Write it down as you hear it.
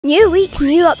New week,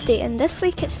 new update, and this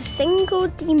week it's a single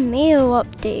day mail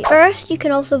update. First, you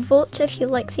can also vote if you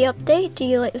like the update. Do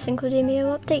you like the single day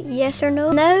mail update? Yes or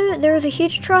no? Now, there is a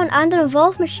Hugetron and an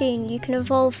evolve machine. You can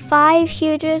evolve 5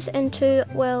 huges into,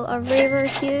 well, a rarer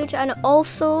huge, and it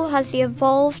also has the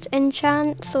evolved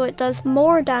enchant, so it does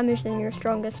more damage than your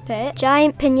strongest pet.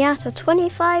 Giant pinata,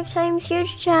 25 times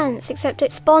huge chance, except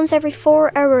it spawns every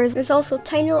 4 hours. There's also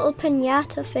tiny little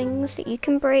pinata things that you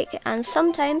can break, and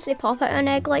sometimes they pop out an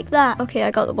egg like that. Okay,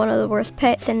 I got one of the worst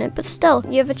pets in it, but still,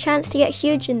 you have a chance to get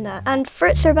huge in that. And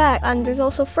fruits are back, and there's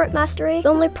also fruit mastery. The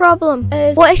only problem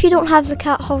is, what if you don't have the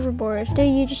cat hoverboard? Do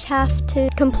you just have to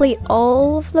complete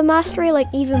all of the mastery, like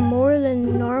even more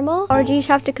than normal? Or do you just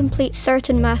have to complete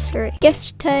certain mastery?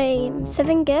 Gift time.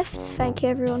 7 gifts. Thank you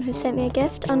everyone who sent me a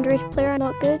gift. Underage player,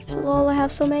 not good. Lol, I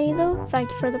have so many though.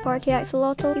 Thank you for the party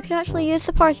axolotl. You can actually use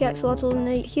the party axolotl in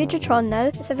the Hugetron now.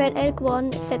 It's event egg 1.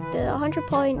 It's at 100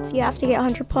 points. You have to get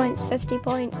 100 points, 50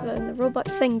 points, and the Robux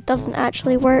thing doesn't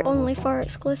actually work, only for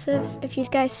exclusives. If you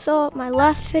guys saw my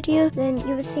last video, then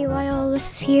you would see why all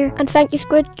this is here. And thank you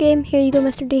Squid Game, here you go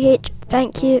Mr. DH.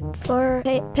 Thank you for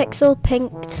Pixel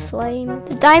Pink Slime.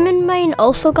 The diamond mine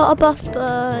also got a buff,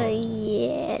 but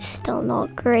yeah, it's still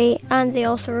not great. And they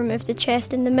also removed the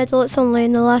chest in the middle, it's only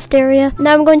in the last area.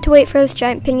 Now I'm going to wait for this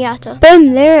giant pinata.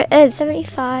 Boom, there it is,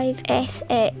 75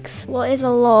 SX. Well, it is a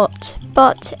lot,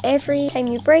 but every time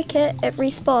you break it, it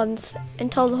respawns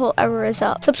until the whole hour is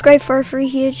up. Subscribe for a free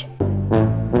huge.